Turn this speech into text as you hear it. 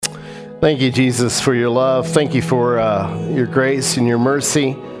Thank you, Jesus, for your love. Thank you for your grace and your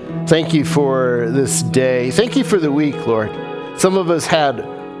mercy. Thank you for this day. Thank you for the week, Lord. Some of us had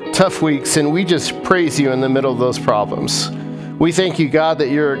tough weeks, and we just praise you in the middle of those problems. We thank you, God, that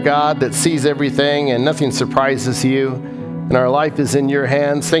you're a God that sees everything and nothing surprises you, and our life is in your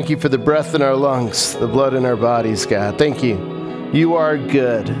hands. Thank you for the breath in our lungs, the blood in our bodies, God. Thank you. You are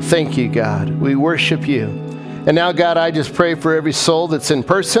good. Thank you, God. We worship you. And now, God, I just pray for every soul that's in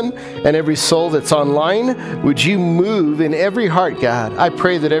person and every soul that's online. Would you move in every heart, God? I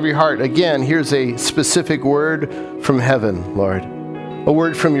pray that every heart, again, hears a specific word from heaven, Lord. A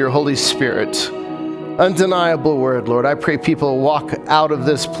word from your Holy Spirit. Undeniable word, Lord. I pray people walk out of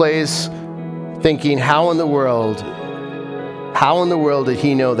this place thinking, how in the world did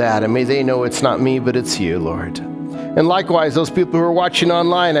he know that? And may they know it's not me, but it's you, Lord. And likewise, those people who are watching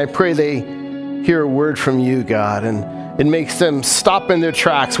online, I pray they hear a word from you, God, and it makes them stop in their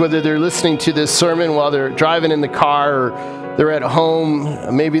tracks, whether they're listening to this sermon while they're driving in the car, or they're at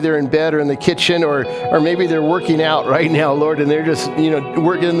home, maybe they're in bed or in the kitchen, or maybe they're working out right now, Lord, and they're just,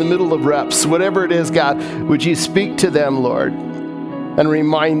 working in the middle of reps. Whatever it is, God, would you speak to them, Lord, and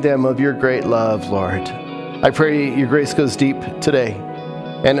remind them of your great love, Lord. I pray your grace goes deep today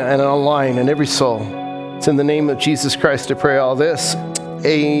and online in every soul. It's in the name of Jesus Christ to pray all this.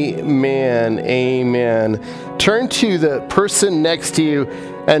 Amen. Amen. Turn to the person next to you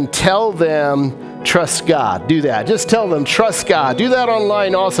and tell them, trust God. Do that. Just tell them, trust God. Do that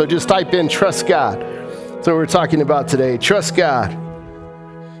online also. Just type in, trust God. That's what we're talking about today. Trust God.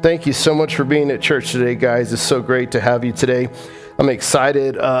 Thank you so much for being at church today, guys. It's so great to have you today. I'm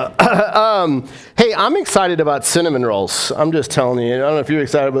excited. Hey, I'm excited about cinnamon rolls. I'm just telling you. I don't know if you're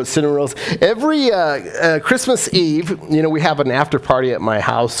excited about cinnamon rolls. Every Christmas Eve, we have an after party at my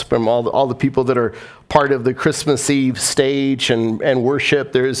house from all the people that are part of the Christmas Eve stage and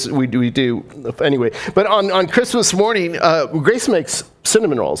worship. We do anyway. But on Christmas morning, Grace makes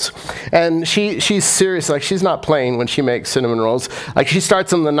cinnamon rolls, and she's serious. Like, she's not playing when she makes cinnamon rolls. Like, she starts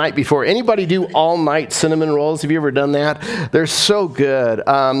them the night before. Anybody do all night cinnamon rolls? Have you ever done that? They're so good.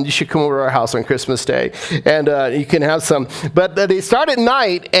 You should come over to our house on Christmas Day, and you can have some. But they start at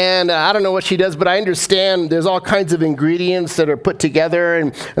night, and I don't know what she does, but I understand there's all kinds of ingredients that are put together,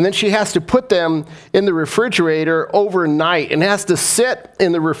 and then she has to put them in the refrigerator overnight, and has to sit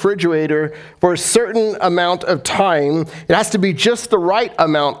in the refrigerator for a certain amount of time. It has to be just the right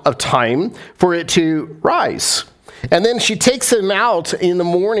amount of time for it to rise. And then she takes them out in the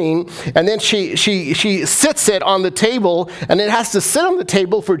morning, and then she sits it on the table, and it has to sit on the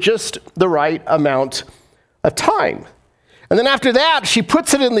table for just the right amount of time. And then after that, she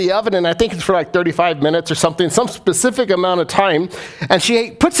puts it in the oven, and I think it's for like 35 minutes or something, some specific amount of time. And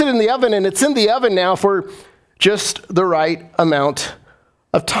she puts it in the oven, and it's in the oven now for just the right amount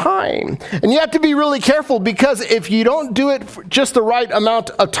of time. And you have to be really careful, because if you don't do it for just the right amount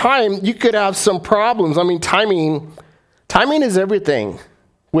of time, you could have some problems. I mean, timing is everything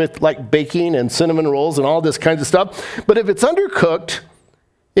with like baking and cinnamon rolls and all this kinds of stuff. But if it's undercooked,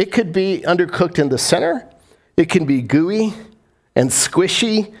 it could be undercooked in the center. It can be gooey and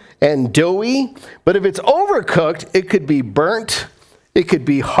squishy and doughy. But if it's overcooked, it could be burnt. It could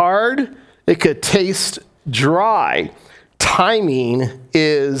be hard. It could taste dry. Timing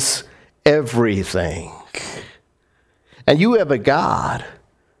is everything. And you have a God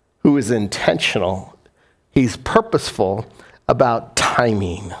who is intentional. He's purposeful about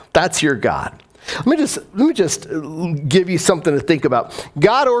timing. That's your God. Let me just give you something to think about.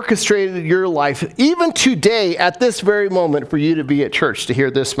 God orchestrated your life, even today, at this very moment, for you to be at church to hear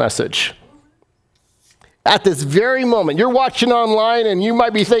this message. At this very moment, you're watching online, and you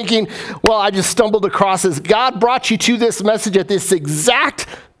might be thinking, well, I just stumbled across this. God brought you to this message at this exact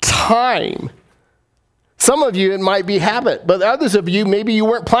time. Some of you, it might be habit, but others of you, maybe you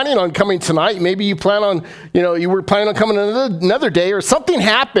weren't planning on coming tonight. Maybe you plan on, you were planning on coming another day, or something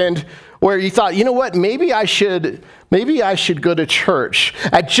happened where you thought, you know what, maybe I should go to church.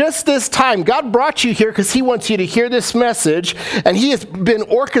 At just this time, God brought you here because he wants you to hear this message, and he has been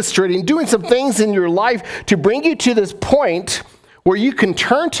orchestrating, doing some things in your life to bring you to this point where you can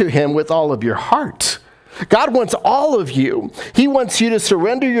turn to him with all of your heart. God wants all of you. He wants you to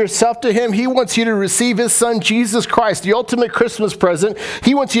surrender yourself to him. He wants you to receive his son, Jesus Christ, the ultimate Christmas present.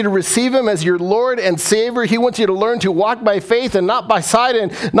 He wants you to receive him as your Lord and Savior. He wants you to learn to walk by faith and not by sight,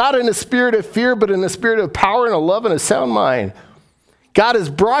 and not in a spirit of fear, but in a spirit of power and a love and a sound mind. God has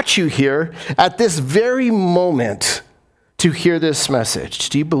brought you here at this very moment to hear this message.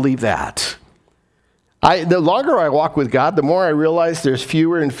 Do you believe that? The longer I walk with God, the more I realize there's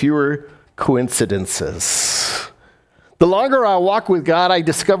fewer and fewer coincidences. The longer I walk with God, I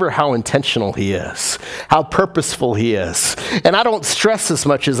discover how intentional he is, how purposeful he is. And I don't stress as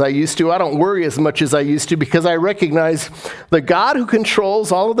much as I used to. I don't worry as much as I used to because I recognize the God who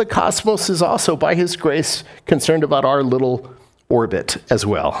controls all of the cosmos is also, by his grace, concerned about our little orbit as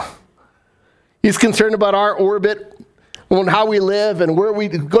well. He's concerned about our orbit, on how we live and where we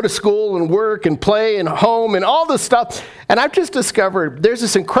go to school and work and play and home and all this stuff. And I've just discovered there's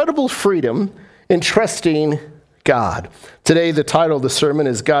this incredible freedom in trusting God. Today, the title of the sermon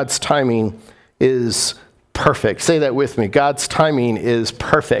is God's Timing is Perfect. Say that with me. God's timing is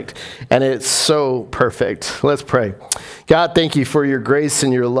perfect, and it's so perfect. Let's pray. God, thank you for your grace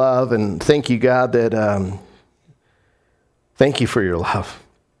and your love, and thank you, God, thank you for your love.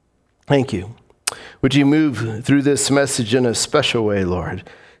 Thank you. Would you move through this message in a special way, Lord?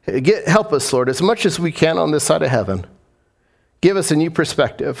 Help us, Lord, as much as we can on this side of heaven. Give us a new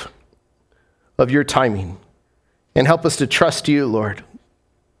perspective of your timing. And help us to trust you, Lord.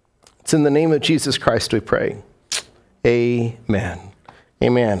 It's in the name of Jesus Christ we pray. Amen.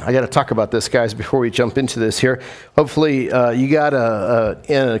 Amen. I got to talk about this, guys, before we jump into this here. Hopefully, you got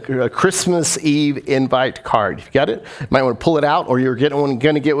a Christmas Eve invite card. You got it? You might want to pull it out, or you're going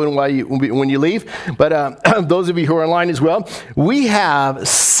to get one when you leave. But those of you who are online as well, we have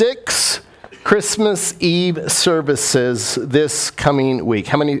 6 Christmas Eve services this coming week.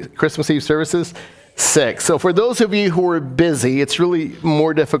 How many Christmas Eve services? 6. So for those of you who are busy, it's really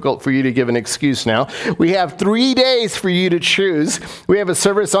more difficult for you to give an excuse now. We have 3 days for you to choose. We have a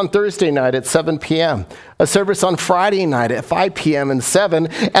service on Thursday night at 7 p.m., a service on Friday night at 5 p.m. and 7,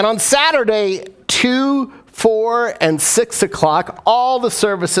 and on Saturday, 2, 4, and 6 o'clock. All the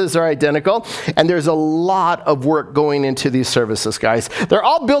services are identical, and there's a lot of work going into these services, guys. They're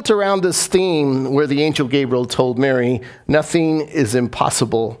all built around this theme where the angel Gabriel told Mary, nothing is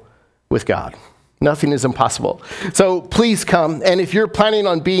impossible with God. Nothing is impossible. So please come. And if you're planning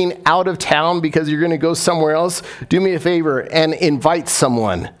on being out of town because you're going to go somewhere else, do me a favor and invite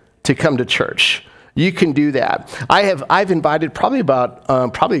someone to come to church. You can do that. I've invited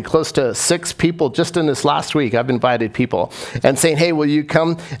probably close to 6 people just in this last week. I've invited people and saying, hey, will you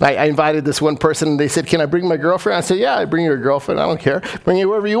come? And I invited this one person, and they said, can I bring my girlfriend? I said, yeah, I bring your girlfriend. I don't care. Bring it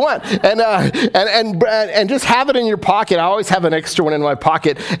wherever you want. And just have it in your pocket. I always have an extra one in my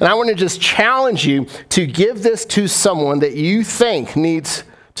pocket. And I want to just challenge you to give this to someone that you think needs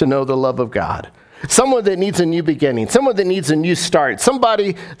to know the love of God. Someone that needs a new beginning, someone that needs a new start,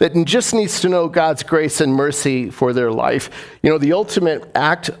 somebody that just needs to know God's grace and mercy for their life. You know, the ultimate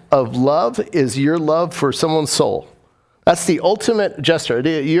act of love is your love for someone's soul. That's the ultimate gesture,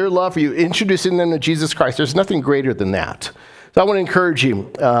 your love for you, introducing them to Jesus Christ. There's nothing greater than that. So I want to encourage you,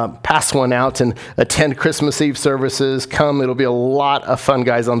 pass one out and attend Christmas Eve services. Come, it'll be a lot of fun,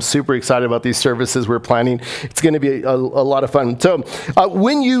 guys. I'm super excited about these services we're planning. It's going to be a lot of fun. So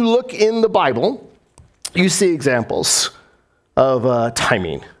when you look in the Bible, you see examples of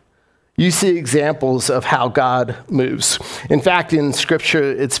timing. You see examples of how God moves. In fact, in Scripture,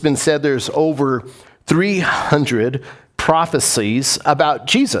 it's been said there's over 300 prophecies about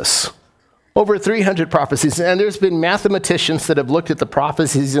Jesus. Over 300 prophecies. And there's been mathematicians that have looked at the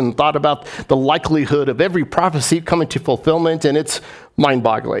prophecies and thought about the likelihood of every prophecy coming to fulfillment, and it's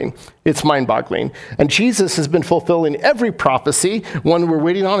mind-boggling. It's mind-boggling. And Jesus has been fulfilling every prophecy. One we're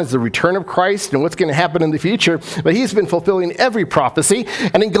waiting on is the return of Christ and what's going to happen in the future. But he's been fulfilling every prophecy.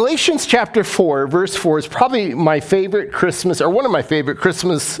 And in Galatians chapter 4, verse 4 is probably my favorite Christmas, or one of my favorite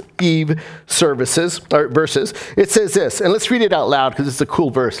Christmas Eve services, or verses. It says this, and let's read it out loud because it's a cool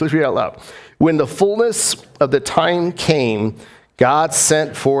verse. Let's read it out loud. When the fullness of the time came, God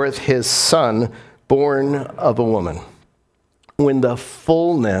sent forth his Son, born of a woman. When the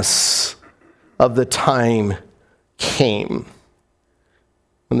fullness of the time came.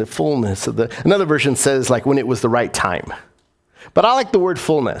 When the fullness of another version says like when it was the right time. But I like the word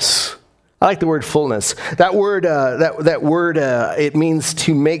fullness. I like the word fullness. That word, it means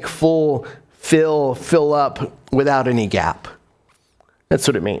to make full, fill up without any gap. That's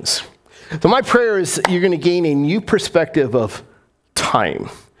what it means. So my prayer is you're going to gain a new perspective of time.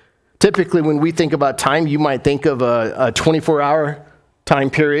 Typically, when we think about time, you might think of a 24-hour time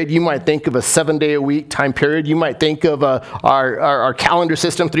period. You might think of a 7-day-a-week time period. You might think of our calendar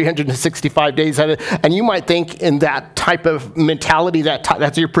system, 365 days out of it. And you might think in that type of mentality,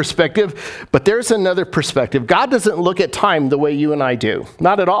 that's your perspective. But there's another perspective. God doesn't look at time the way you and I do.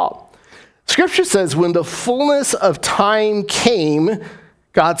 Not at all. Scripture says when the fullness of time came,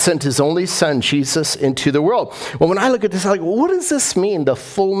 God sent his only son, Jesus, into the world. Well, when I look at this, I'm like, what does this mean? The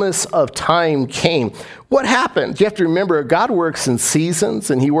fullness of time came. What happened? You have to remember, God works in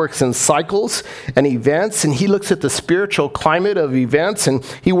seasons, and he works in cycles and events, and he looks at the spiritual climate of events, and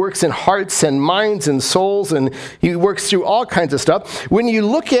he works in hearts and minds and souls, and he works through all kinds of stuff. When you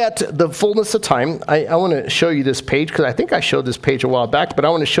look at the fullness of time, I want to show you this page, because I think I showed this page a while back, but I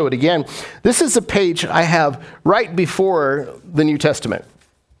want to show it again. This is a page I have right before the New Testament.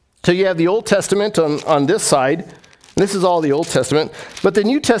 So you have the Old Testament on this side. This is all the Old Testament. But the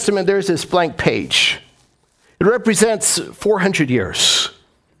New Testament, there's this blank page. It represents 400 years.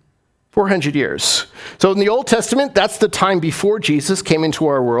 400 years. So in the Old Testament, that's the time before Jesus came into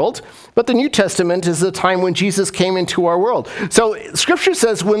our world. But the New Testament is the time when Jesus came into our world. So Scripture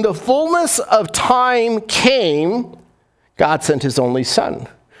says, when the fullness of time came, God sent his only son.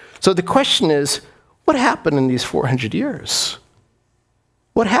 So the question is, what happened in these 400 years?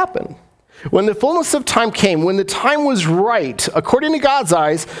 What happened? When the fullness of time came, when the time was right, according to God's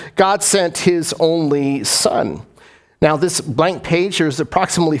eyes, God sent his only son. Now, this blank page, there's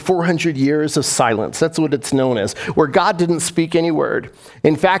approximately 400 years of silence. That's what it's known as, where God didn't speak any word.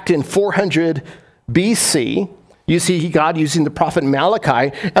 In fact, in 400 BC, you see God using the prophet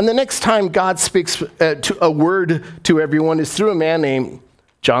Malachi, and the next time God speaks a word to everyone is through a man named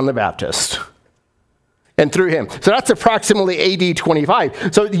John the Baptist. And through him. So that's approximately AD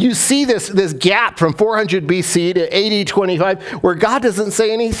 25. So you see this gap from 400 BC to AD 25 where God doesn't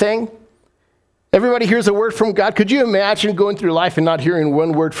say anything. Everybody hears a word from God. Could you imagine going through life and not hearing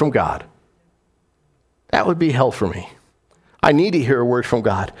one word from God? That would be hell for me. I need to hear a word from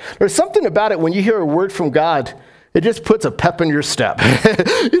God. There's something about it when you hear a word from God, it just puts a pep in your step.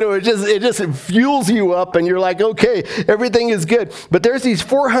 It just fuels you up, and you're like, okay, everything is good. But there's these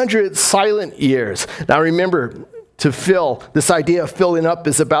 400 silent years. Now remember, to fill, this idea of filling up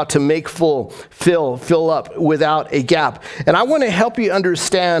is about to make full, fill up without a gap. And I want to help you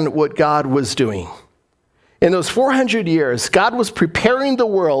understand what God was doing. In those 400 years, God was preparing the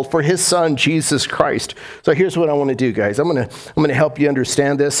world for his son, Jesus Christ. So here's what I want to do, guys. I'm going to help you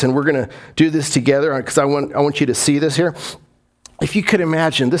understand this, and we're going to do this together because I want you to see this here. If you could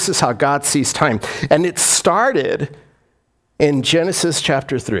imagine, this is how God sees time. And it started in Genesis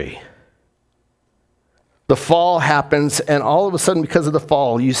chapter 3. The fall happens, and all of a sudden, because of the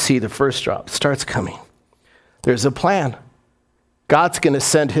fall, you see the first drop starts coming. There's a plan. God's going to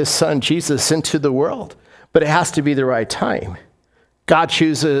send his son, Jesus, into the world. But it has to be the right time. God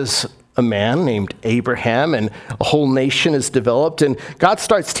chooses a man named Abraham, and a whole nation is developed, and God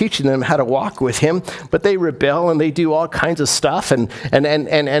starts teaching them how to walk with him, but they rebel and they do all kinds of stuff, and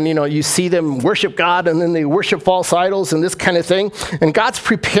you see them worship God, and then they worship false idols and this kind of thing, and God's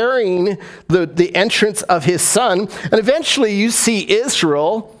preparing the entrance of his son, and eventually you see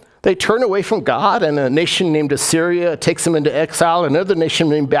Israel. They turn away from God, and a nation named Assyria takes them into exile. Another nation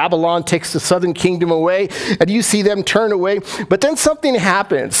named Babylon takes the southern kingdom away, and you see them turn away. But then something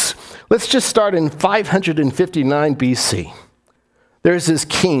happens. Let's just start in 559 BC. There's this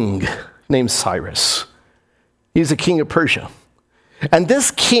king named Cyrus. He's a king of Persia. And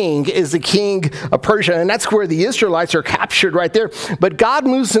this king is the king of Persia, and that's where the Israelites are captured right there. But God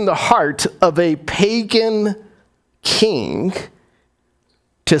moves in the heart of a pagan king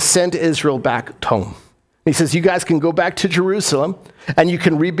to send Israel back home. He says, you guys can go back to Jerusalem and you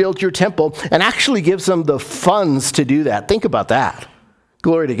can rebuild your temple, and actually gives them the funds to do that. Think about that.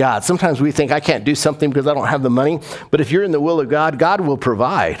 Glory to God. Sometimes we think I can't do something because I don't have the money, but if you're in the will of God, God will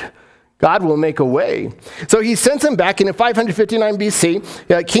provide. God will make a way. So he sends them back, and in 559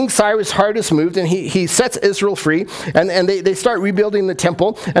 BC, King Cyrus' heart is moved, and he sets Israel free, and they start rebuilding the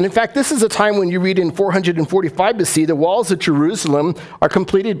temple. And in fact, this is a time when you read in 445 BC, the walls of Jerusalem are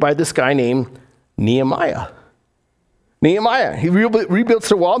completed by this guy named Nehemiah. Nehemiah, he rebuilds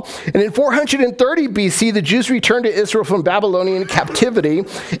the wall. And in 430 BC, the Jews return to Israel from Babylonian captivity.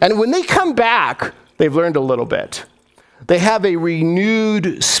 And when they come back, they've learned a little bit. They have a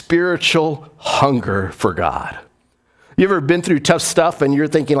renewed spiritual hunger for God. You ever been through tough stuff and you're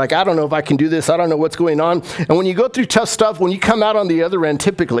thinking like, I don't know if I can do this. I don't know what's going on. And when you go through tough stuff, when you come out on the other end,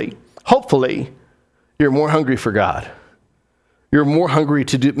 typically, hopefully, you're more hungry for God. You're more hungry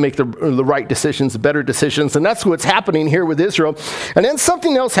to make the right decisions, the better decisions. And that's what's happening here with Israel. And then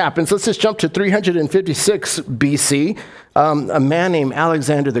something else happens. Let's just jump to 356 BC. A man named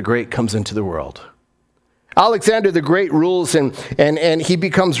Alexander the Great comes into the world. Alexander the Great rules, and he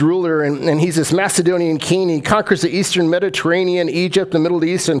becomes ruler, and he's this Macedonian king. He conquers the eastern Mediterranean, Egypt, the Middle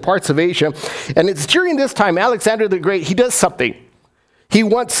East, and parts of Asia. And it's during this time, Alexander the Great, he does something. He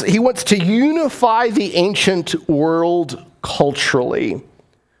wants to unify the ancient world culturally.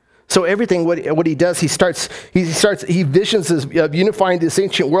 So everything, what he does, he visions this, unifying this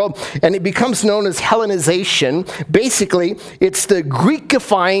ancient world, and it becomes known as Hellenization. Basically, it's the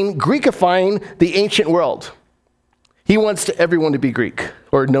Greekifying the ancient world. He wants everyone to be Greek,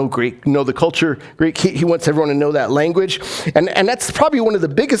 or know the culture Greek. He wants everyone to know that language. And that's probably one of the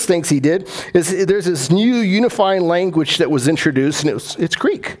biggest things he did, is there's this new unifying language that was introduced, and it's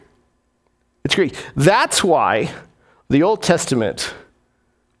Greek. It's Greek. That's why the Old Testament,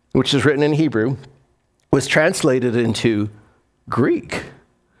 which is written in Hebrew, was translated into Greek.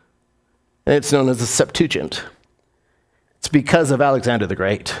 And it's known as the Septuagint. It's because of Alexander the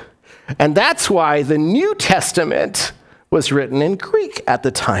Great. And that's why the New Testament was written in Greek at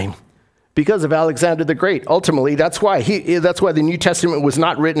the time, because of Alexander the Great. Ultimately, that's why the New Testament was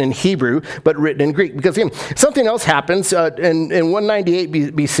not written in Hebrew, but written in Greek. Because again, something else happens. In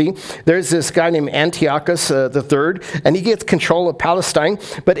 198 BC, there's this guy named Antiochus III, and he gets control of Palestine.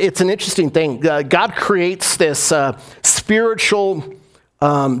 But it's an interesting thing. God creates this spiritual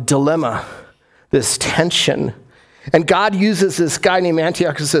dilemma, this tension. And God uses this guy named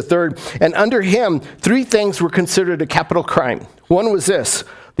Antiochus III, and under him, 3 things were considered a capital crime. One was this: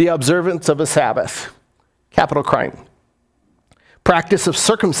 the observance of a Sabbath, capital crime. Practice of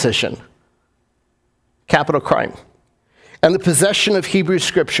circumcision, capital crime. And the possession of Hebrew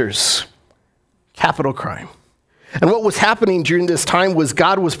scriptures, capital crime. And what was happening during this time was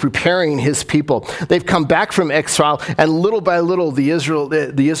God was preparing his people. They've come back from exile, and little by little,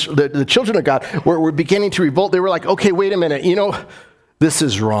 the children of God were beginning to revolt. They were like, okay, wait a minute, this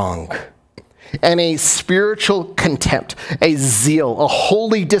is wrong. And a spiritual contempt, a zeal, a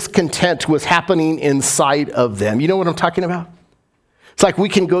holy discontent was happening inside of them. You know what I'm talking about? It's like we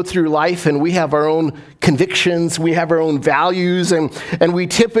can go through life and we have our own convictions, we have our own values, and we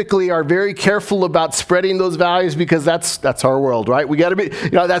typically are very careful about spreading those values because that's our world, right? We got to be,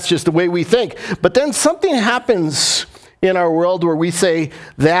 that's just the way we think. But then something happens in our world where we say,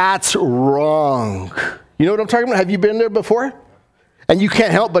 that's wrong. You know what I'm talking about? Have you been there before? And you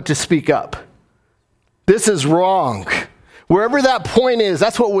can't help but to speak up. This is wrong. Wherever that point is,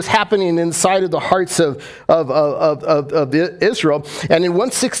 that's what was happening inside of the hearts of Israel. And in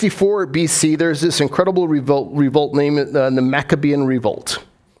 164 BC, there's this incredible revolt named the Maccabean Revolt.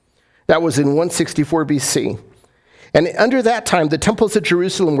 That was in 164 BC. And under that time, the temples of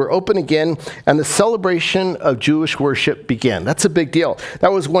Jerusalem were open again, and the celebration of Jewish worship began. That's a big deal.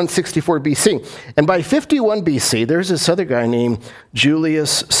 That was 164 BC. And by 51 BC, there's this other guy named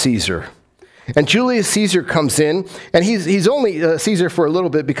Julius Caesar. And Julius Caesar comes in, and he's only Caesar for a little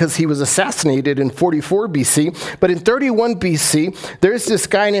bit because he was assassinated in 44 BC. But in 31 BC, there's this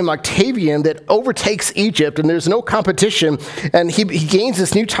guy named Octavian that overtakes Egypt, and there's no competition. And he gains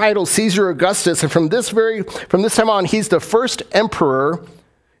this new title, Caesar Augustus. And from this time on, he's the first emperor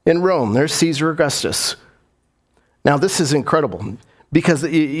in Rome. There's Caesar Augustus. Now, this is incredible. Because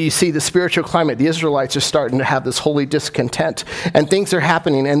you see the spiritual climate, the Israelites are starting to have this holy discontent, and things are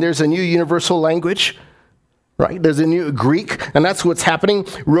happening, and there's a new universal language, right? There's a new Greek, and that's what's happening.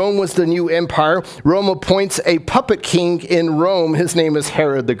 Rome was the new empire. Rome appoints a puppet king in Rome. His name is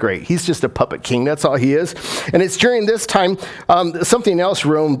Herod the Great. He's just a puppet king. That's all he is. And it's during this time, something else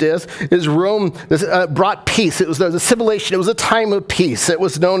Rome did is Rome brought peace. It was the civilization. It was a time of peace. It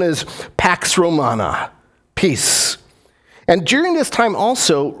was known as Pax Romana, peace. And during this time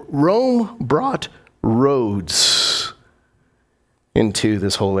also, Rome brought roads into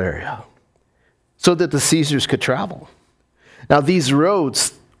this whole area so that the Caesars could travel. Now, these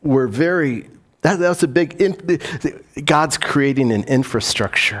roads were that's a big, God's creating an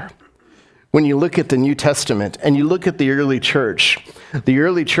infrastructure. When you look at the New Testament and you look at the early church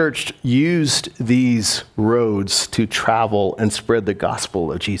used these roads to travel and spread the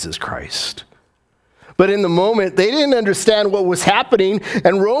gospel of Jesus Christ. But in the moment, they didn't understand what was happening,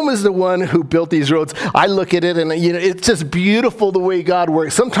 and Rome is the one who built these roads. I look at it, and it's just beautiful the way God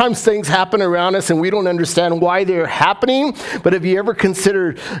works. Sometimes things happen around us, and we don't understand why they're happening. But have you ever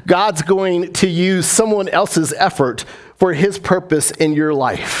considered God's going to use someone else's effort for his purpose in your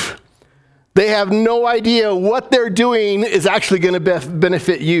life? They have no idea what they're doing is actually going to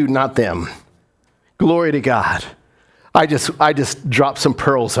benefit you, not them. Glory to God. I just dropped some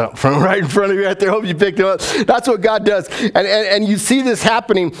pearls out from right in front of you right there. Hope you picked them up. That's what God does. And you see this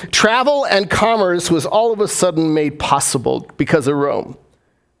happening. Travel and commerce was all of a sudden made possible because of Rome.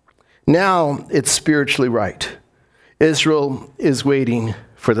 Now it's spiritually right. Israel is waiting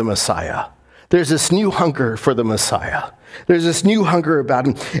for the Messiah. There's this new hunger for the Messiah. There's this new hunger about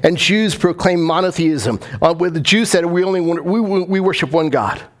him. And Jews proclaim monotheism. Where the Jews said we worship one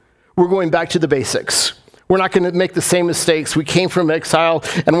God. We're going back to the basics. We're not going to make the same mistakes. We came from exile,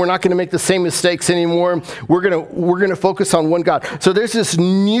 and we're not going to make the same mistakes anymore. We're going to focus on one God. So there's this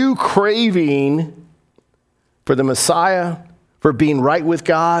new craving for the Messiah, for being right with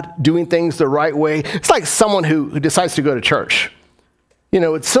God, doing things the right way. It's like someone who decides to go to church. You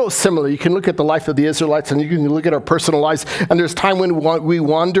know, it's so similar. You can look at the life of the Israelites, and you can look at our personal lives, and there's time when we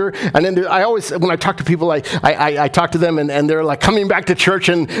wander. And then when I talk to people, I talk to them, and they're like coming back to church,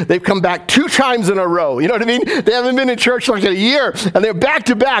 and they've come back 2 times in a row. You know what I mean? They haven't been in church like a year, and they're back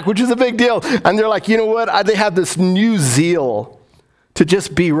to back, which is a big deal. And they're like, you know what? They have this new zeal to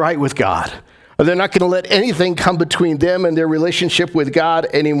just be right with God. Or they're not going to let anything come between them and their relationship with God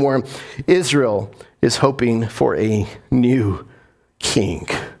anymore. Israel is hoping for a new king.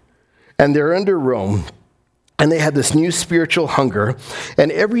 And they're under Rome, and they had this new spiritual hunger,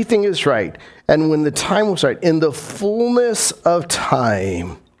 and everything is right. And when the time was right, in the fullness of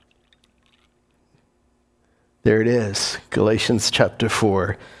time, there it is, Galatians chapter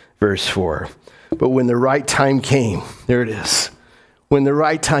 4, verse 4. But when the right time came, there it is. When the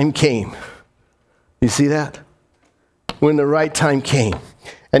right time came, you see that? When the right time came,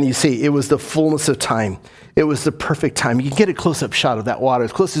 and you see, it was the fullness of time. It was the perfect time. You can get a close-up shot of that water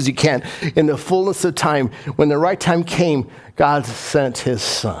as close as you can. In the fullness of time, when the right time came, God sent his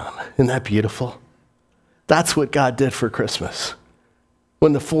son. Isn't that beautiful? That's what God did for Christmas.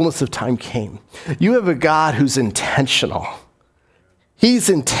 When the fullness of time came. You have a God who's intentional. He's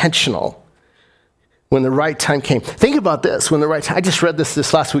intentional. When the right time came. Think about this. When the right time, I just read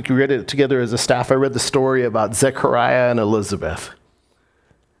this last week. We read it together as a staff. I read the story about Zechariah and Elizabeth.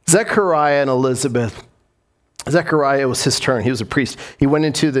 Zechariah and Elizabeth. Zechariah, was his turn. He was a priest. He went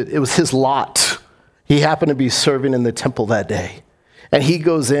it was his lot. He happened to be serving in the temple that day. And he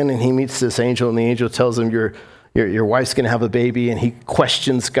goes in and he meets this angel, and the angel tells him, your wife's going to have a baby, and he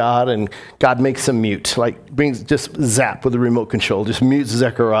questions God, and God makes him mute, just zap with the remote control, just mutes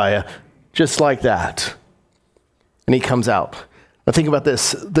Zechariah, just like that. And he comes out. Now think about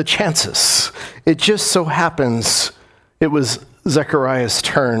this, the chances. It just so happens it was Zechariah's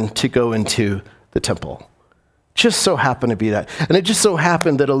turn to go into the temple. Just so happened to be that. And it just so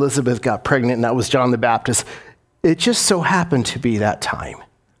happened that Elizabeth got pregnant, and that was John the Baptist. It just so happened to be that time.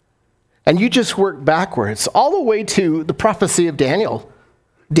 And you just work backwards all the way to the prophecy of Daniel.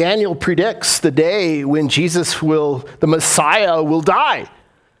 Daniel predicts the day when the Messiah will die.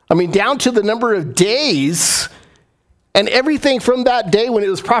 I mean, down to the number of days, and everything from that day when it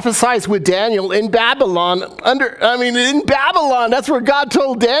was prophesied with Daniel in Babylon. In Babylon, that's where God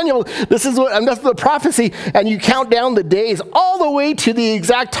told Daniel, that's the prophecy. And you count down the days all the way to the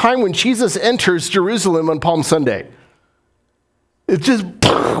exact time when Jesus enters Jerusalem on Palm Sunday. It just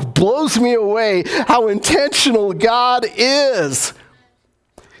blows me away how intentional God is.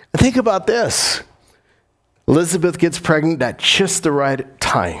 Think about this. Elizabeth gets pregnant at just the right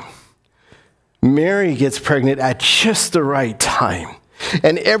time. Mary gets pregnant at just the right time.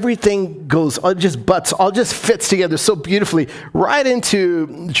 And everything all just fits together so beautifully right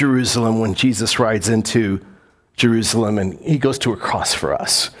into Jerusalem when Jesus rides into Jerusalem and he goes to a cross for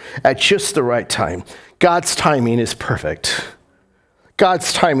us at just the right time. God's timing is perfect.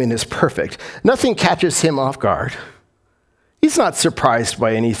 God's timing is perfect. Nothing catches him off guard. He's not surprised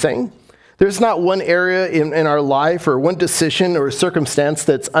by anything. There's not one area in our life or one decision or circumstance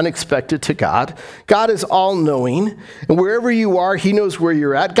that's unexpected to God. God is all-knowing, and wherever you are, he knows where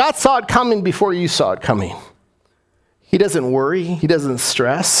you're at. God saw it coming before you saw it coming. He doesn't worry. He doesn't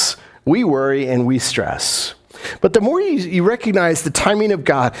stress. We worry and we stress. But the more you recognize the timing of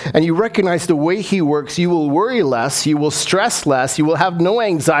God and you recognize the way he works, you will worry less, you will stress less, you will have no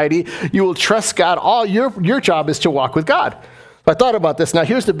anxiety, you will trust God. All your job is to walk with God. I thought about this. Now,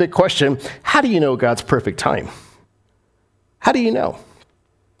 here's the big question. How do you know God's perfect time? How do you know?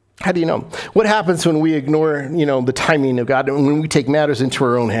 How do you know? What happens when we ignore, the timing of God and when we take matters into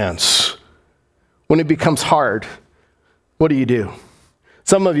our own hands? When it becomes hard, what do?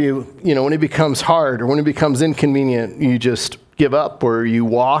 Some of you, when it becomes hard or when it becomes inconvenient, you just give up or you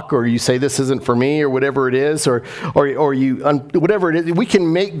walk or you say this isn't for me or whatever it is or you, whatever it is. We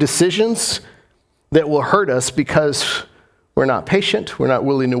can make decisions that will hurt us because we're not patient. We're not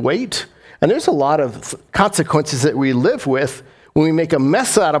willing to wait. And there's a lot of consequences that we live with when we make a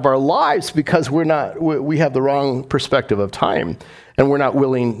mess out of our lives because we have the wrong perspective of time and we're not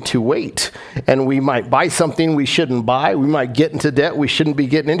willing to wait. And we might buy something we shouldn't buy. We might get into debt we shouldn't be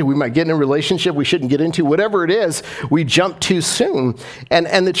getting into. We might get in a relationship we shouldn't get into. Whatever it is, we jump too soon.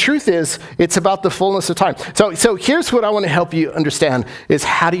 And the truth is, it's about the fullness of time. So here's what I want to help you understand is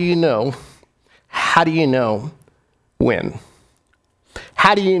how do you know when?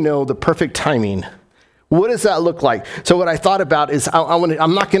 How do you know the perfect timing What does that look like? So what I thought about is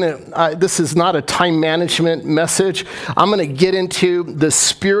this is not a time management message. I'm going to get into the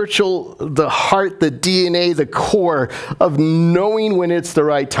spiritual, the heart, the DNA, the core of knowing when it's the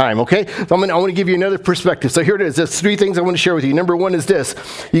right time, okay? So I want to give you another perspective. So here it is. There's 3 things I want to share with you. Number 1 is this.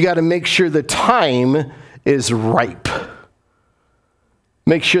 You got to make sure the time is ripe.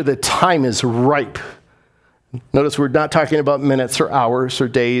 Make sure the time is ripe. Notice we're not talking about minutes or hours or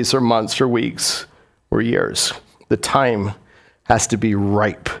days or months or weeks or years. The time has to be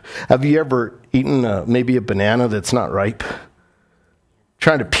ripe. Have you ever eaten maybe a banana that's not ripe?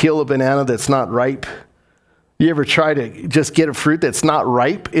 Trying to peel a banana that's not ripe? You ever try to just get a fruit that's not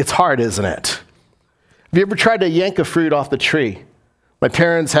ripe? It's hard, isn't it? Have you ever tried to yank a fruit off the tree? My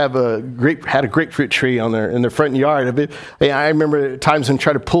parents had a grapefruit tree in their front yard. I remember times when I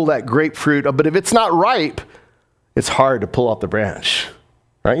tried to pull that grapefruit, but if it's not ripe, it's hard to pull off the branch.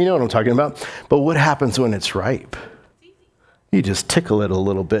 Right? You know what I'm talking about. But what happens when it's ripe? You just tickle it a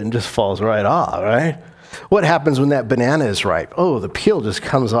little bit and just falls right off, right? What happens when that banana is ripe? Oh, the peel just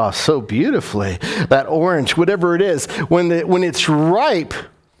comes off so beautifully. That orange, whatever it is, when it's ripe,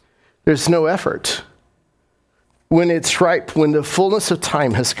 there's no effort. When it's ripe, when the fullness of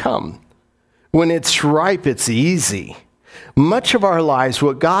time has come, when it's ripe, it's easy. Much of our lives,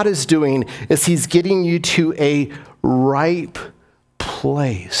 what God is doing is he's getting you to a ripe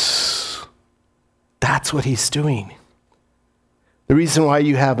place. That's what he's doing. The reason why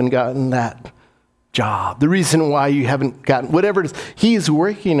you haven't gotten that job, the reason why you haven't gotten whatever it is, he's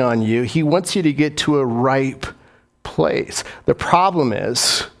working on you. He wants you to get to a ripe place. The problem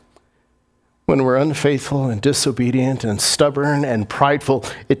is when we're unfaithful and disobedient and stubborn and prideful,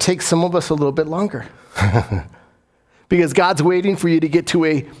 it takes some of us a little bit longer. Because God's waiting for you to get to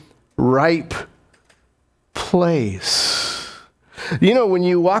a ripe place. You know, when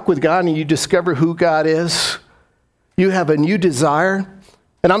you walk with God and you discover who God is, you have a new desire.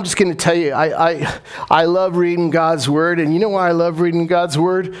 And I'm just going to tell you, I love reading God's word. And you know why I love reading God's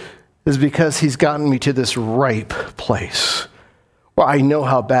word? Is because he's gotten me to this ripe place where I know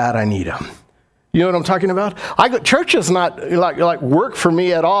how bad I need him. You know what I'm talking about? Church is not like work for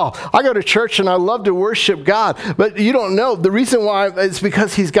me at all. I go to church and I love to worship God. But you don't know. The reason why is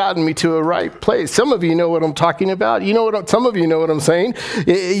because he's gotten me to a right place. Some of you know what I'm talking about. Some of you know what I'm saying.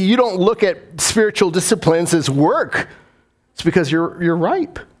 You don't look at spiritual disciplines as work. It's because you're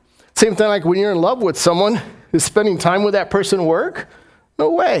ripe. Same thing like when you're in love with someone, is spending time with that person work?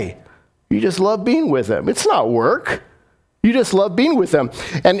 No way. You just love being with them. It's not work. You just love being with them.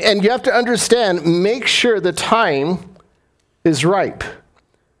 And you have to understand, make sure the time is ripe.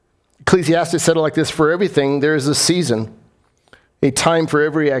 Ecclesiastes said it like this, for everything there is a season, a time for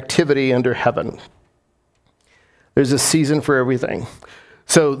every activity under heaven. There's a season for everything.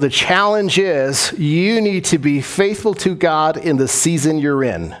 So the challenge is you need to be faithful to God in the season you're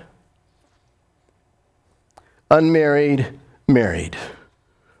in. Unmarried, married.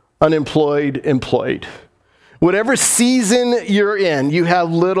 Unemployed, employed. Whatever season you're in, you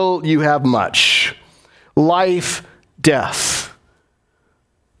have little, you have much. Life, death.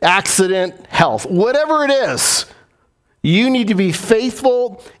 Accident, health. Whatever it is, you need to be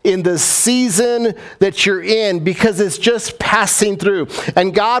faithful in the season that you're in because it's just passing through.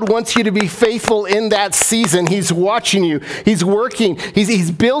 And God wants you to be faithful in that season. He's watching you. He's working.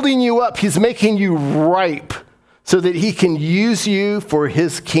 He's building you up. He's making you ripe so that he can use you for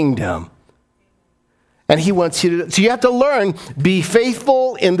his kingdom. And he wants you to, so you have to learn, be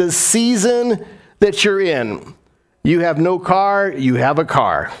faithful in the season that you're in. You have no car, you have a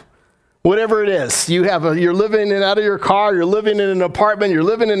car. Whatever it is, you're living in and out of your car, you're living in an apartment, you're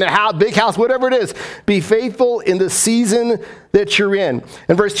living in a house, big house, whatever it is. Be faithful in the season that you're in.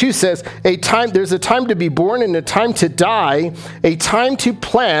 And verse 2 says, there's a time to be born and a time to die, a time to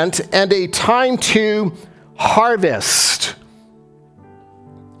plant and a time to harvest.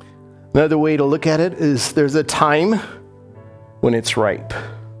 Another way to look at it is there's a time when it's ripe.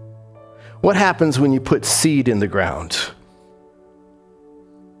 What happens when you put seed in the ground?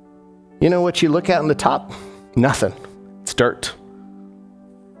 You know what you look at on the top? Nothing. It's dirt.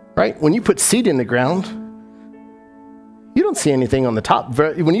 Right? When you put seed in the ground, you don't see anything on the top.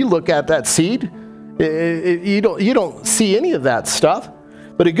 When you look at that seed, you don't see any of that stuff.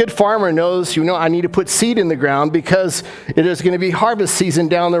 But a good farmer knows, I need to put seed in the ground because it is going to be harvest season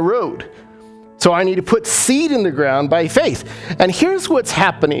down the road. So I need to put seed in the ground by faith. And here's what's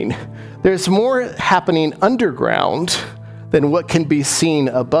happening. There's more happening underground than what can be seen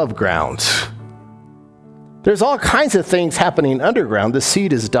above ground. There's all kinds of things happening underground. The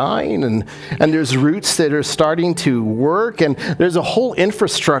seed is dying, and there's roots that are starting to work, and there's a whole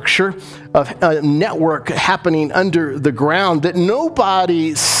infrastructure of a network happening under the ground that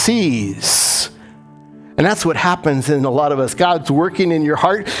nobody sees. And that's what happens in a lot of us. God's working in your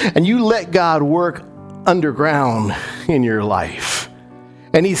heart, and you let God work underground in your life.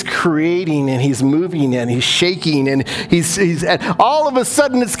 And he's creating, and he's moving, and he's shaking, and he's and all of a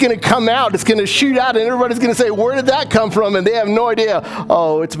sudden it's going to come out. It's going to shoot out, and everybody's going to say, where did that come from? And they have no idea.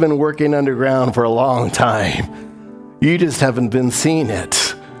 Oh, it's been working underground for a long time. You just haven't been seeing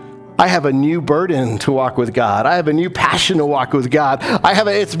it. I have a new burden to walk with God. I have a new passion to walk with God.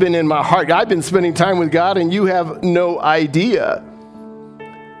 It's been in my heart. I've been spending time with God, and you have no idea.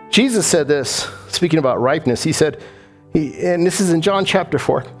 Jesus said this, speaking about ripeness. He said, and this is in John chapter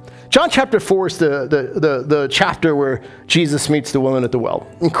 4. John chapter 4 is the chapter where Jesus meets the woman at the well.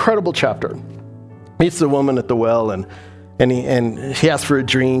 Incredible chapter. Meets the woman at the well, and he asks for a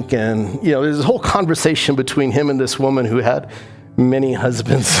drink, and there's a whole conversation between him and this woman who had many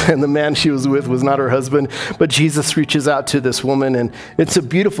husbands, and the man she was with was not her husband. But Jesus reaches out to this woman, and it's a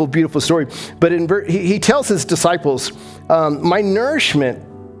beautiful, beautiful story. But he tells his disciples, my nourishment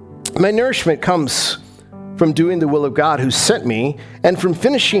comes from doing the will of God who sent me, and from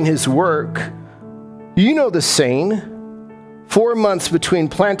finishing his work. You know the saying, 4 months between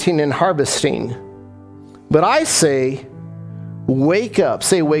planting and harvesting. But I say, wake up.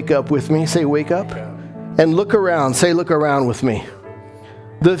 Say wake up with me. Say wake up. And look around. Say look around with me.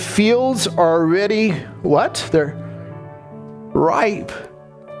 The fields are already, what? They're ripe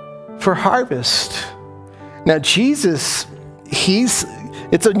for harvest. Now Jesus,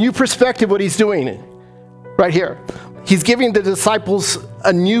 it's a new perspective what he's doing. Right here. He's giving the disciples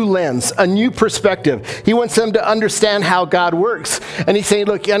a new lens, a new perspective. He wants them to understand how God works. And he's saying,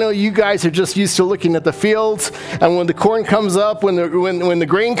 look, I know you guys are just used to looking at the fields, and when the corn comes up, when the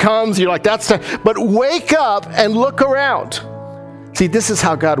grain comes, you're like, that's time. But wake up and look around. See, this is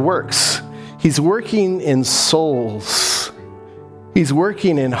how God works. He's working in souls. He's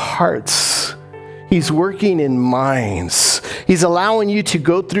working in hearts. He's working in minds. He's allowing you to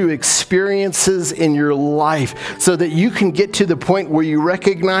go through experiences in your life so that you can get to the point where you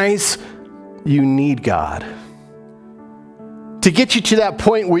recognize you need God. To get you to that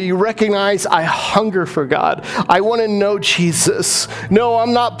point where you recognize, I hunger for God. I want to know Jesus. No,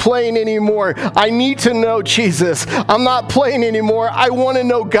 I'm not playing anymore. I need to know Jesus. I'm not playing anymore. I want to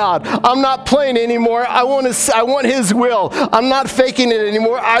know God. I'm not playing anymore. I want his will. I'm not faking it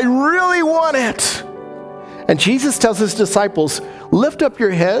anymore. I really want it. And Jesus tells his disciples, lift up your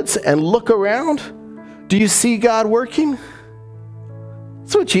heads and look around. Do you see God working?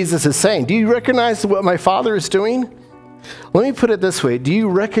 That's what Jesus is saying. Do you recognize what my Father is doing? Let me put it this way. Do you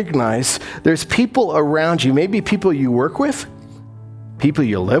recognize there's people around you, maybe people you work with, people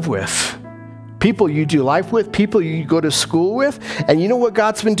you live with, people you do life with, people you go to school with, and you know what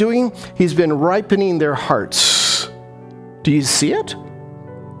God's been doing? He's been ripening their hearts. Do you see it?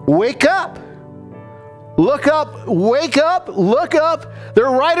 Wake up. Look up, wake up, look up. They're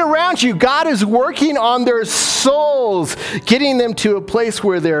right around you. God is working on their souls, getting them to a place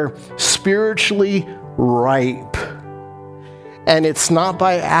where they're spiritually ripe. And it's not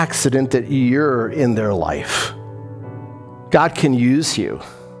by accident that you're in their life. God can use you.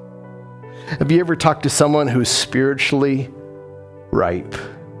 Have you ever talked to someone who's spiritually ripe?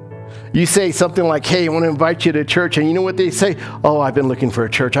 You say something like, hey, I want to invite you to church. And you know what they say? Oh, I've been looking for a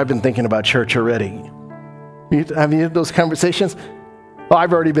church. I've been thinking about church already. Have you had those conversations? Oh,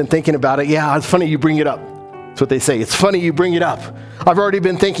 I've already been thinking about it. Yeah, it's funny you bring it up. That's what they say. It's funny you bring it up. I've already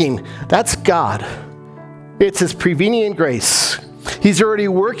been thinking. That's God. It's his prevenient grace. He's already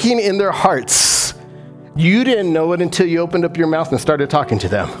working in their hearts. You didn't know it until you opened up your mouth and started talking to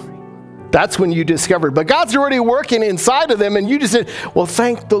them. That's when you discovered. But God's already working inside of them, and you just said, well,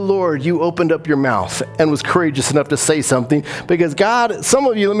 thank the Lord you opened up your mouth and was courageous enough to say something. Because God, some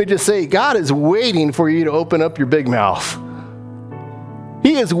of you, let me just say, God is waiting for you to open up your big mouth.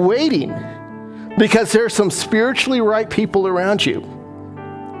 He is waiting because there's some spiritually right people around you.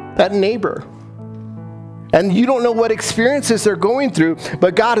 That neighbor. And you don't know what experiences they're going through,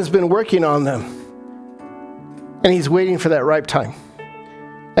 but God has been working on them. And he's waiting for that ripe time.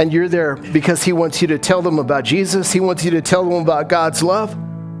 And you're there because he wants you to tell them about Jesus. He wants you to tell them about God's love.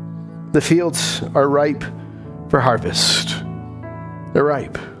 The fields are ripe for harvest. They're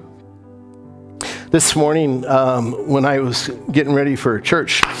ripe. This morning, when I was getting ready for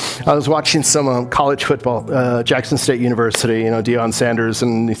church, I was watching some college football, Jackson State University, Deion Sanders,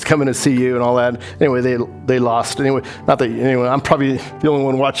 and he's coming to see you and all that. Anyway, they lost. Anyway, I'm probably the only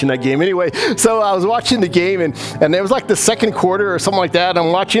one watching that game anyway. So I was watching the game, and it was like the second quarter or something like that.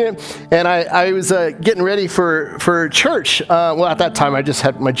 I'm watching it, and I was getting ready for church. Well, at that time, I just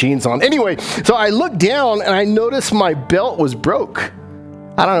had my jeans on. Anyway, so I looked down, and I noticed my belt was broke.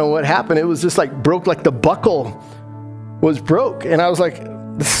 I don't know what happened. It was just like broke, like the buckle was broke. And I was like,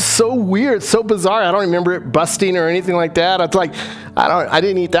 this is so weird, so bizarre. I don't remember it busting or anything like that. I was like, I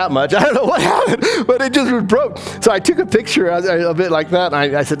didn't eat that much. I don't know what happened, but it just was broke. So I took a picture of it like that,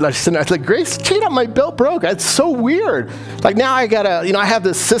 and I said, Grace, check out, my belt broke. It's so weird. Like now I gotta, I have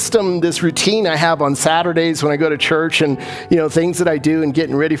this system, this routine I have on Saturdays when I go to church, and things that I do and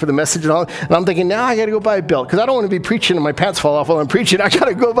getting ready for the message and all. And I'm thinking, now I gotta go buy a belt because I don't want to be preaching and my pants fall off while I'm preaching. I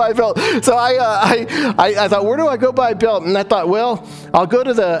gotta go buy a belt. So I thought, where do I go buy a belt? And I thought, well, I'll go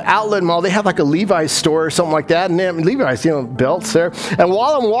to the outlet mall. They have like a Levi's store or something like that, and then Levi's, belts there. And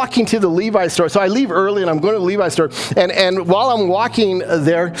while I'm walking to the Levi's store, so I leave early and I'm going to the Levi's store, and while I'm walking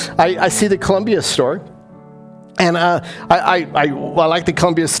there, I see the Columbia store. And I like the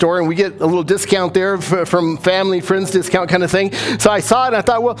Columbia store, and we get a little discount there from family, friends discount kind of thing. So I saw it, and I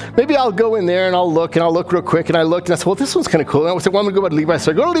thought, well, maybe I'll go in there, and I'll look real quick. And I looked, and I said, well, this one's kind of cool. And I said, well, I'm going to go to the Levi's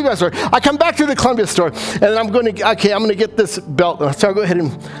store. Go to the Levi's store. I come back to the Columbia store, and I'm going to get this belt. So I'll go ahead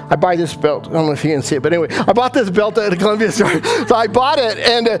and I buy this belt. I don't know if you can see it, but anyway, I bought this belt at the Columbia store. So I bought it,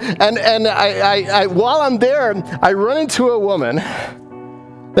 and I while I'm there, I run into a woman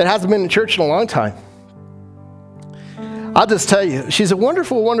that hasn't been in church in a long time. I'll just tell you, she's a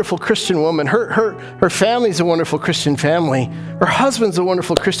wonderful, wonderful Christian woman. Her family's a wonderful Christian family. Her husband's a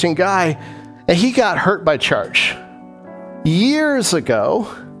wonderful Christian guy, and he got hurt by church years ago.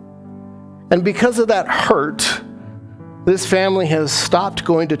 And because of that hurt, this family has stopped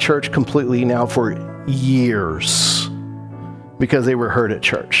going to church completely now for years because they were hurt at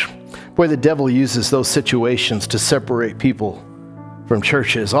church. Boy, the devil uses those situations to separate people from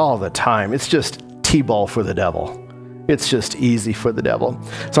churches all the time. It's just T-ball for the devil. It's just easy for the devil.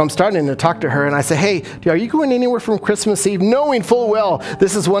 So I'm starting to talk to her, and I say, hey, are you going anywhere from Christmas Eve? Knowing full well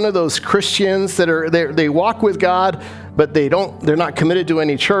this is one of those Christians that they walk with God, but they're not committed to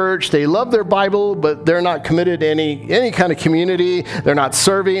any church. They love their Bible, but they're not committed to any kind of community. They're not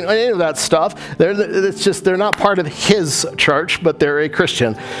serving, any of that stuff. They're not part of his church, but they're a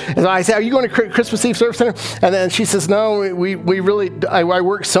Christian. And so I say, are you going to Christmas Eve service center? And then she says, no, we really, I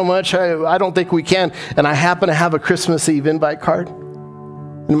work so much, I don't think we can. And I happen to have a Christmas Eve invite card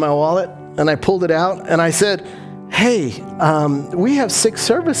in my wallet, and I pulled it out, and I said, hey, we have 6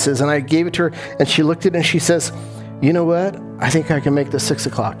 services. And I gave it to her, and she looked at it, and she says, you know what? I think I can make the 6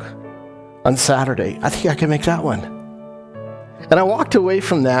 o'clock on Saturday. I think I can make that one. And I walked away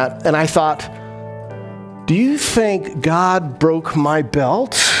from that, and I thought, do you think God broke my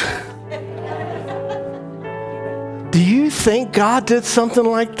belt? Do you think God did something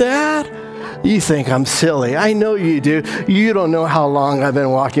like that? You think I'm silly. I know you do. You don't know how long I've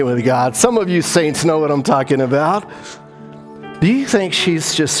been walking with God. Some of you saints know what I'm talking about. Do you think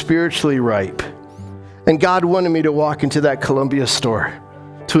she's just spiritually ripe? And God wanted me to walk into that Columbia store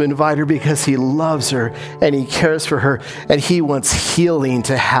to invite her because he loves her and he cares for her, and he wants healing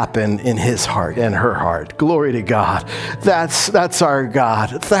to happen in his heart and her heart. Glory to God. That's our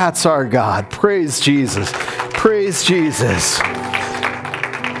God. That's our God. Praise Jesus. Praise Jesus.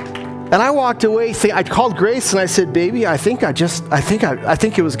 And I walked away, I called Grace and I said, baby, I think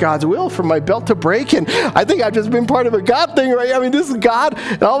it was God's will for my belt to break, and I think I've just been part of a God thing, right? I mean, this is God.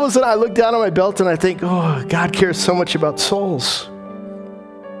 And all of a sudden I look down on my belt and I think, oh, God cares so much about souls.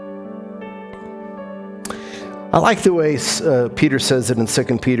 I like the way Peter says it in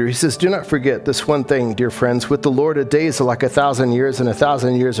 2 Peter. He says, do not forget this one thing, dear friends. With the Lord, a day is like 1,000 years, and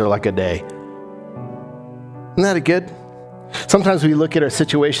 1,000 years are like a day. Isn't that good? Sometimes we look at our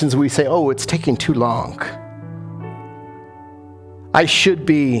situations and we say, oh, it's taking too long. I should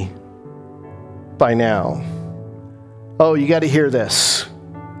be by now. Oh, you got to hear this.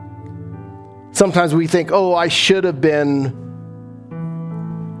 Sometimes we think, oh, I should have been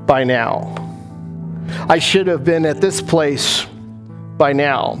by now. I should have been at this place by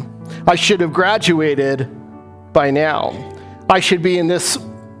now. I should have graduated by now. I should be in this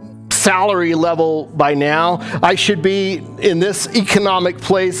salary level by now. I should be in this economic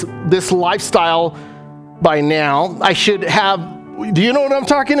place, this lifestyle by now. I should have, do you know what I'm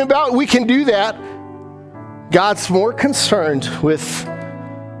talking about? We can do that. God's more concerned with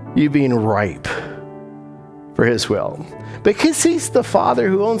you being ripe for his will. Because he's the Father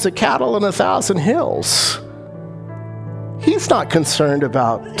who owns the cattle on 1,000 hills. He's not concerned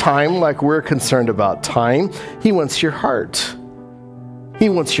about time like we're concerned about time. He wants your heart. He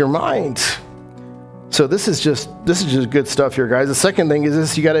wants your mind. So this is just good stuff here, guys. The second thing is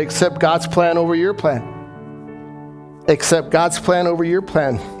this: you got to accept God's plan over your plan. Accept God's plan over your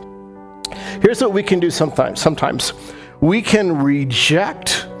plan. Here's what we can do sometimes. We can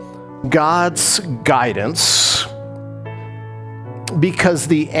reject God's guidance because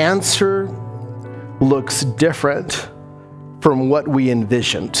the answer looks different from what we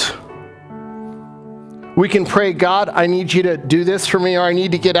envisioned. We can pray, God, I need you to do this for me, or I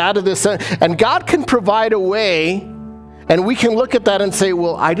need to get out of this. And God can provide a way, and we can look at that and say,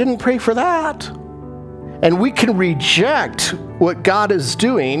 well, I didn't pray for that. And we can reject what God is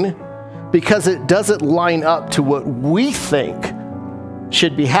doing because it doesn't line up to what we think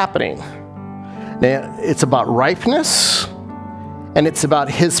should be happening. Now, it's about ripeness, and it's about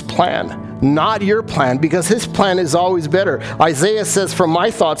his plan, not your plan, because his plan is always better. Isaiah says, for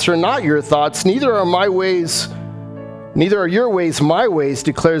my thoughts are not your thoughts, neither are your ways my ways,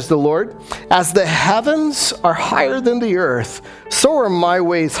 declares the Lord. As the heavens are higher than the earth, so are my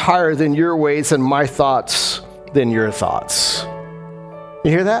ways higher than your ways, and my thoughts than your thoughts.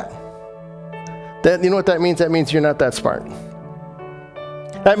 You hear that? You know what that means? That means you're not that smart.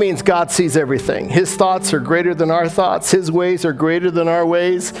 That means God sees everything. His thoughts are greater than our thoughts. His ways are greater than our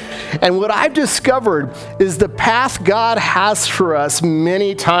ways. And what I've discovered is the path God has for us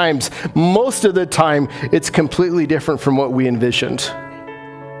many times, most of the time, it's completely different from what we envisioned.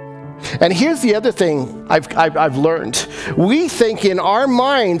 And here's the other thing I've learned. We think in our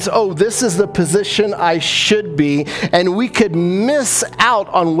minds, oh, this is the position I should be, and we could miss out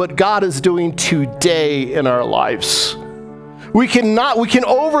on what God is doing today in our lives. We can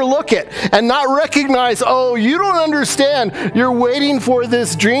overlook it and not recognize, oh, you don't understand. You're waiting for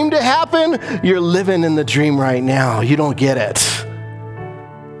this dream to happen. You're living in the dream right now. You don't get it.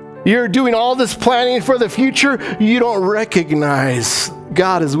 You're doing all this planning for the future. You don't recognize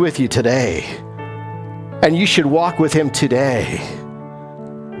God is with you today. And you should walk with him today.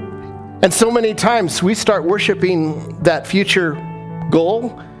 And so many times we start worshiping that future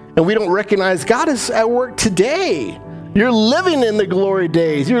goal and we don't recognize God is at work today. You're living in the glory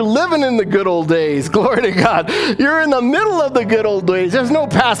days. You're living in the good old days. Glory to God. You're in the middle of the good old days. There's no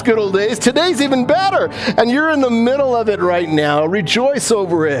past good old days. Today's even better. And you're in the middle of it right now. Rejoice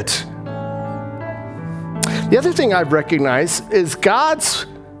over it. The other thing I've recognized is God's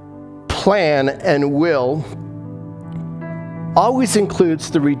plan and will always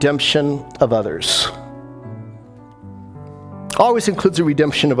includes the redemption of others. Always includes the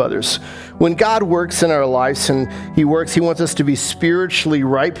redemption of others. When God works in our lives and he wants us to be spiritually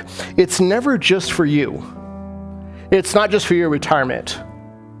ripe, it's never just for you. It's not just for your retirement.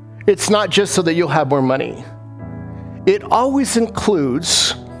 It's not just so that you'll have more money. It always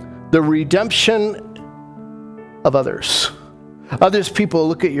includes the redemption of others. Others people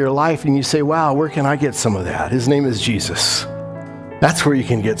look at your life and you say, wow, where can I get some of that? His name is Jesus. That's where you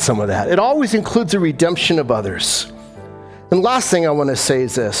can get some of that. It always includes the redemption of others. And last thing I want to say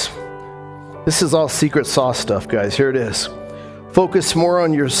is this. This is all secret sauce stuff, guys. Here it is. Focus more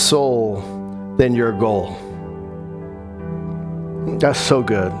on your soul than your goal. That's so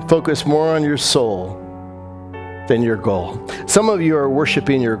good. Focus more on your soul than your goal. Some of you are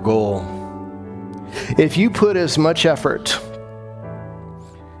worshiping your goal. If you put as much effort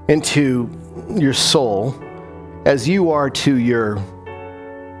into your soul as you are to your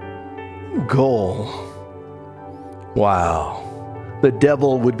goal, wow, the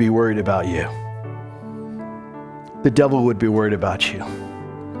devil would be worried about you. The devil would be worried about you.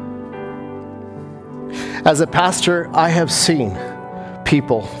 As a pastor, I have seen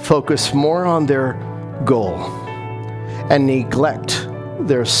people focus more on their goal and neglect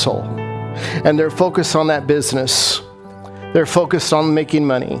their soul. And they're focused on that business. They're focused on making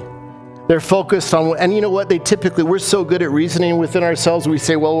money. They're focused on, and you know what? We're so good at reasoning within ourselves. We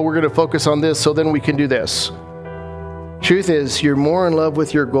say, well, we're going to focus on this, so then we can do this. Truth is, you're more in love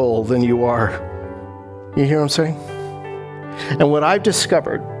with your goal than you are. You hear what I'm saying? And what I've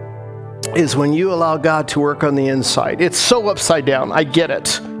discovered is when you allow God to work on the inside, it's so upside down. I get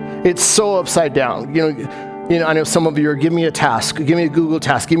it. It's so upside down. You know, I know some of you are, give me a task, give me a Google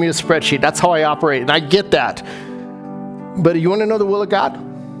task, give me a spreadsheet. That's how I operate, and I get that. But you want to know the will of God?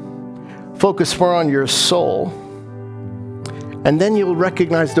 Focus more on your soul, and then you'll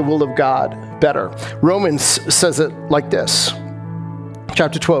recognize the will of God better. Romans says it like this,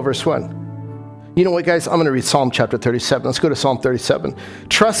 chapter 12, verse 1. You know what, guys? I'm going to read Psalm chapter 37. Let's go to Psalm 37.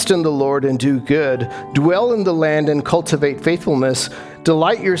 Trust in the Lord and do good. Dwell in the land and cultivate faithfulness.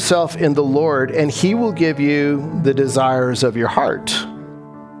 Delight yourself in the Lord, and he will give you the desires of your heart.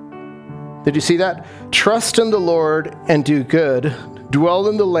 Did you see that? Trust in the Lord and do good. Dwell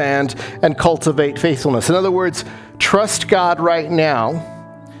in the land and cultivate faithfulness. In other words, trust God right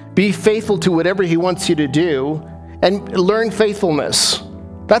now. Be faithful to whatever he wants you to do, and learn faithfulness.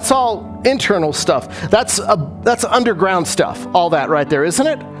 That's all internal stuff. That's underground stuff, all that right there, isn't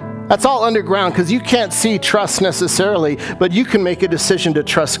it? That's all underground because you can't see trust necessarily, but you can make a decision to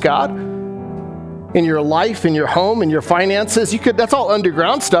trust God in your life, in your home, in your finances. That's all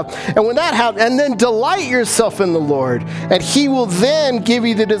underground stuff. And when that happens, and then delight yourself in the Lord, and he will then give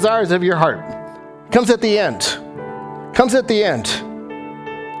you the desires of your heart. Comes at the end. Comes at the end.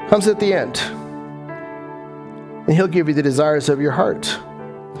 Comes at the end. And he'll give you the desires of your heart.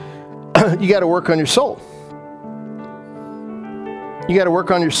 You got to work on your soul. You got to work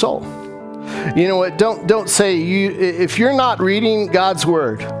on your soul. You know what? Don't say if you're not reading God's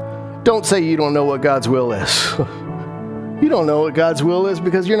word, don't say you don't know what God's will is. You don't know what God's will is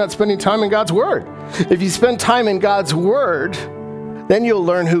because you're not spending time in God's word. If you spend time in God's word, then you'll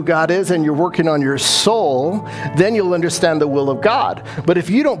learn who God is and you're working on your soul. Then you'll understand the will of God. But if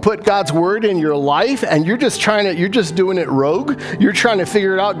you don't put God's word in your life and you're just doing it rogue, you're trying to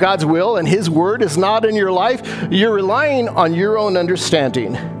figure out God's will and his word is not in your life, you're relying on your own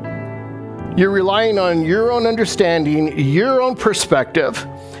understanding. You're relying on your own understanding, your own perspective,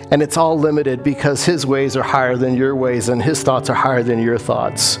 and it's all limited because his ways are higher than your ways and his thoughts are higher than your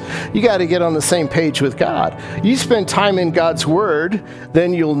thoughts. You got to get on the same page with God. You spend time in God's word,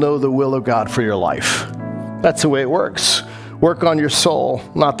 then you'll know the will of God for your life. That's the way it works. Work on your soul,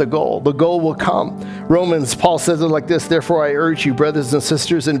 not the goal. The goal will come. Paul says it like this, therefore I urge you, brothers and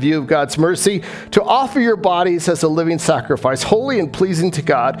sisters, in view of God's mercy, to offer your bodies as a living sacrifice, holy and pleasing to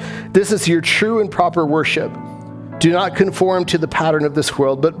God. This is your true and proper worship. Do not conform to the pattern of this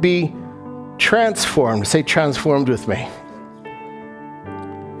world, but be transformed. Say transformed with me.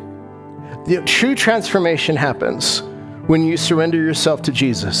 The true transformation happens when you surrender yourself to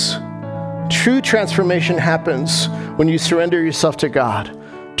Jesus. True transformation happens when you surrender yourself to God.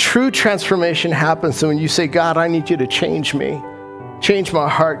 True transformation happens when you say, God, I need you to change me. Change my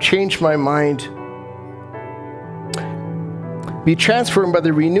heart, change my mind. Be transformed by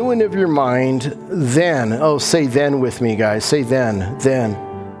the renewing of your mind, then, say then with me, guys. Say then.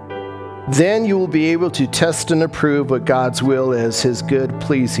 Then you will be able to test and approve what God's will is, his good,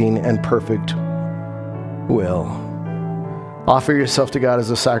 pleasing, and perfect will. Offer yourself to God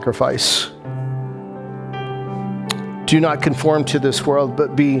as a sacrifice. Do not conform to this world,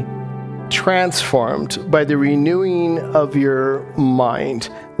 but be transformed by the renewing of your mind.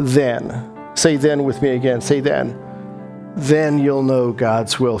 Then. Say then with me again. Say then. Then you'll know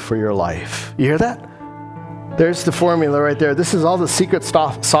God's will for your life. You hear that? There's the formula right there. This is all the secret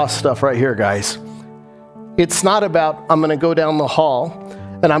sauce stuff right here, guys. It's not about, I'm going to go down the hall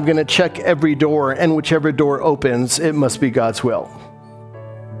and I'm going to check every door, and whichever door opens, it must be God's will.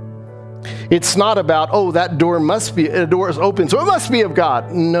 It's not about, that door is open, so it must be of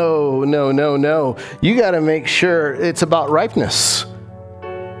God. No. You got to make sure it's about ripeness.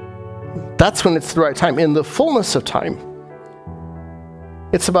 That's when it's the right time. In the fullness of time.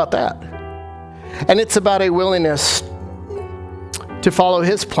 It's about that. And it's about a willingness to follow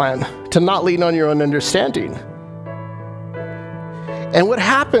his plan, to not lean on your own understanding. And what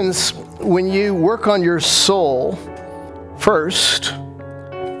happens when you work on your soul first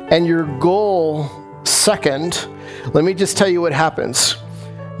and your goal second, let me just tell you what happens.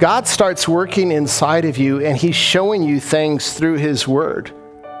 God starts working inside of you and he's showing you things through his word.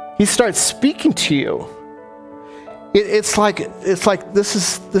 He starts speaking to you. It's like this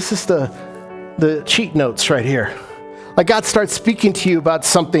is the cheat notes right here. Like God starts speaking to you about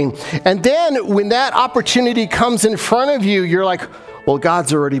something. And then when that opportunity comes in front of you, you're like, well,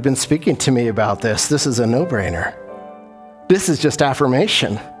 God's already been speaking to me about this. This is a no-brainer. This is just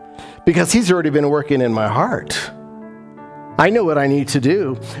affirmation because he's already been working in my heart. I know what I need to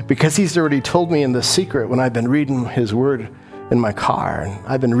do because he's already told me in the secret when I've been reading his word in my car, and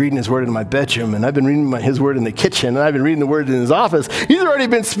I've been reading his word in my bedroom, and I've been reading his word in the kitchen, and I've been reading the word in his office. He's already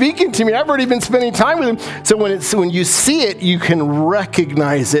been speaking to me. I've already been spending time with him. So when you see it, you can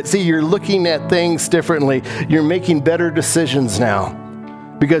recognize it. See, you're looking at things differently. You're making better decisions now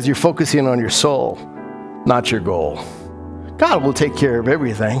because you're focusing on your soul, not your goal. God will take care of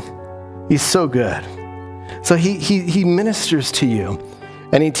everything. He's so good. So he ministers to you,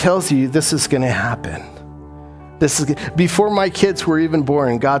 and he tells you this is going to happen. Before my kids were even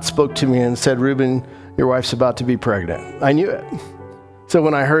born, God spoke to me and said, Reuben, your wife's about to be pregnant. I knew it. So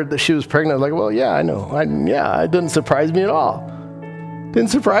when I heard that she was pregnant, I was like, well, yeah, I know. It didn't surprise me at all. Didn't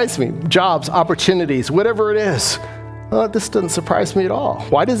surprise me. Jobs, opportunities, whatever it is. This doesn't surprise me at all.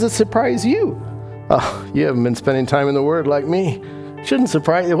 Why does it surprise you? Oh, you haven't been spending time in the Word like me. Shouldn't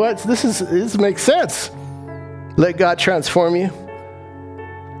surprise you. What? This makes sense. Let God transform you.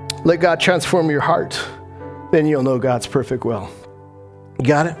 Let God transform your heart. Then you'll know God's perfect will. You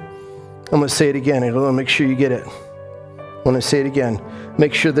got it? I'm going to say it again. I want to make sure you get it. I want to say it again.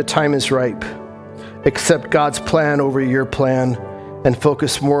 Make sure the time is ripe. Accept God's plan over your plan and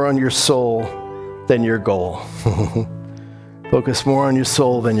focus more on your soul than your goal. Focus more on your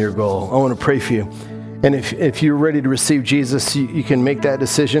soul than your goal. I want to pray for you. And if you're ready to receive Jesus, you can make that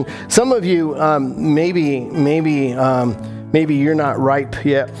decision. Some of you, maybe you're not ripe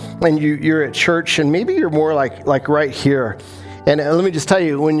yet, and you're at church, and maybe you're more like right here. And let me just tell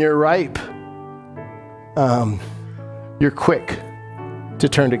you, when you're ripe, you're quick to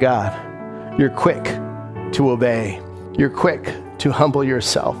turn to God. You're quick to obey. You're quick to humble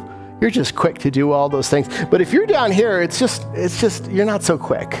yourself. You're just quick to do all those things. But if you're down here, it's just you're not so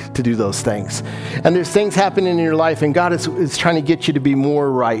quick to do those things. And there's things happening in your life, and God is trying to get you to be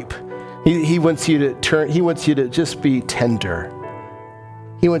more ripe. He wants you to turn. He wants you to just be tender.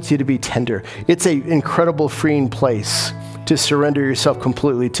 He wants you to be tender. It's an incredible freeing place to surrender yourself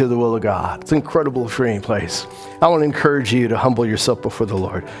completely to the will of God. It's an incredible freeing place. I want to encourage you to humble yourself before the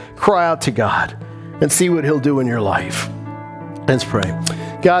Lord. Cry out to God and see what He'll do in your life. Let's pray.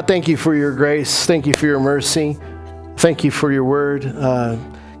 God, thank you for your grace. Thank you for your mercy. Thank you for your word.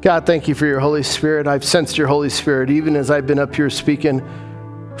 God, thank you for your Holy Spirit. I've sensed your Holy Spirit even as I've been up here speaking.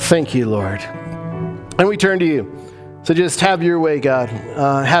 Thank you, Lord. And we turn to you. So just have your way, God.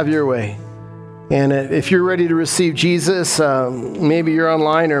 Have your way. And if you're ready to receive Jesus, maybe you're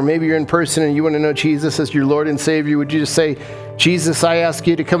online or maybe you're in person and you want to know Jesus as your Lord and Savior, would you just say, Jesus, I ask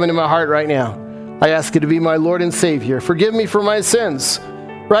you to come into my heart right now. I ask you to be my Lord and Savior. Forgive me for my sins.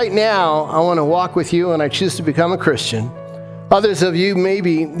 Right now, I want to walk with you and I choose to become a Christian. Others of you,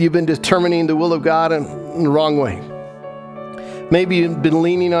 maybe you've been determining the will of God in the wrong way. Maybe you've been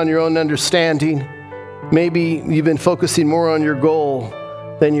leaning on your own understanding. Maybe you've been focusing more on your goal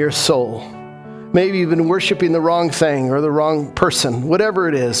than your soul. Maybe you've been worshiping the wrong thing or the wrong person. Whatever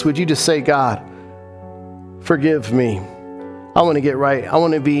it is, would you just say, God, forgive me. I want to get right.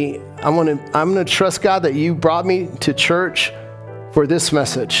 I'm going to trust God that you brought me to church for this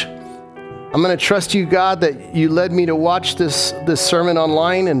message. I'm going to trust you, God, that you led me to watch this sermon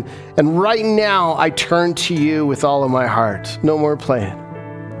online. And right now, I turn to you with all of my heart. No more playing.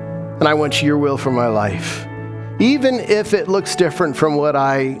 And I want your will for my life. Even if it looks different from what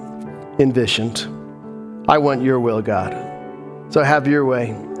I envisioned, I want your will, God. So have your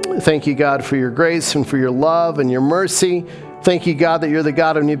way. Thank you, God, for your grace and for your love and your mercy. Thank you, God, that you're the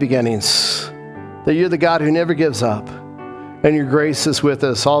God of new beginnings, that you're the God who never gives up. And your grace is with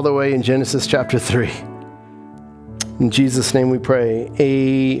us all the way in Genesis chapter 3. In Jesus' name we pray.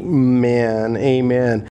 Amen. Amen.